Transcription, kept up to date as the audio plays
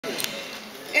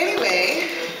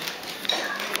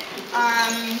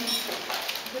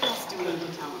What else do we need to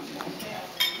tell him?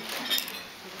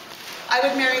 I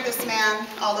would marry this man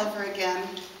all over again.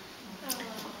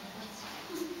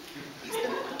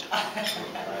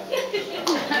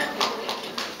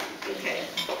 Okay.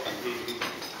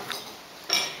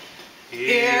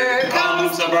 Here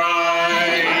comes the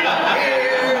bride.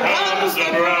 Here comes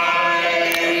the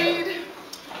bride.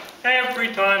 Every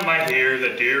time I hear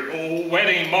the dear old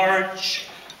wedding march,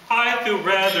 I feel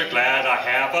rather glad I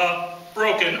have a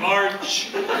broken arch.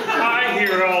 I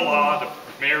hear a lot of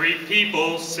married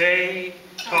people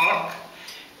talk,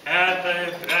 and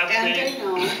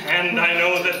I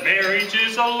know that marriage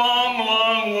is a long,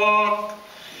 long walk.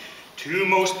 To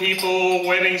most people,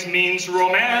 weddings means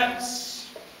romance,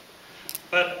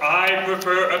 but I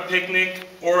prefer a picnic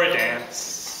or a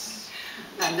dance.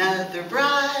 Another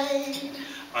bride,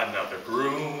 another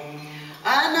groom,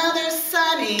 another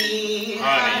sunny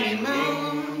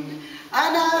honeymoon,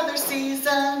 another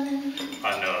season,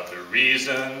 another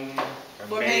reason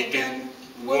for making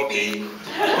whoopee.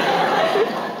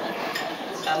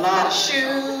 A lot of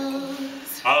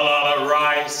shoes, a lot of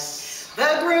rice.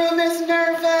 The groom is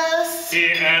nervous.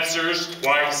 He answers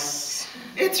twice.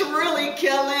 It's really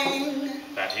killing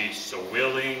that he's so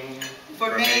willing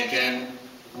for making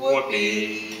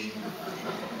whoopee.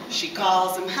 She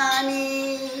calls him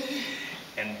honey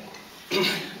and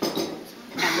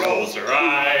rolls her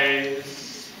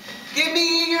eyes. Give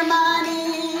me your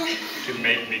money to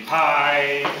make me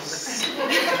pies.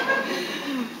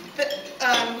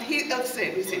 Let's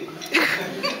see.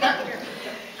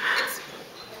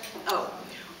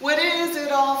 What is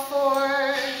it all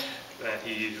for? That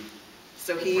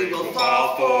so he will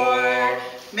fall for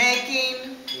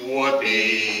making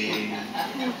whoopee.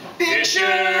 Picture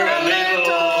a little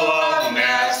love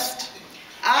nest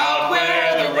out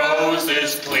where the rose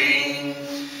is clean.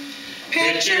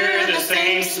 Picture the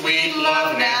same sweet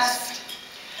love nest.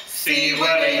 See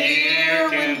what a year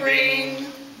can bring.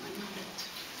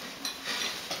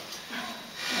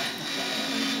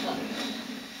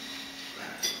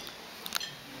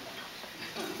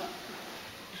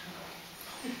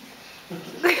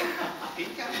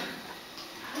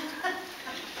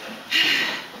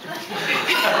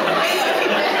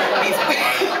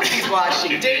 He's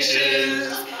washing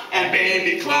dishes and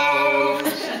baby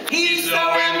clothes. He's so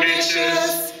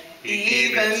ambitious, he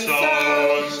even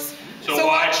sews. So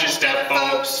watch your step,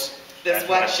 folks. That's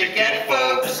what you get,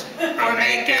 folks, for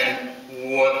making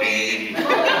whoopee.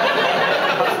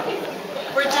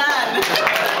 We're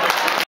done.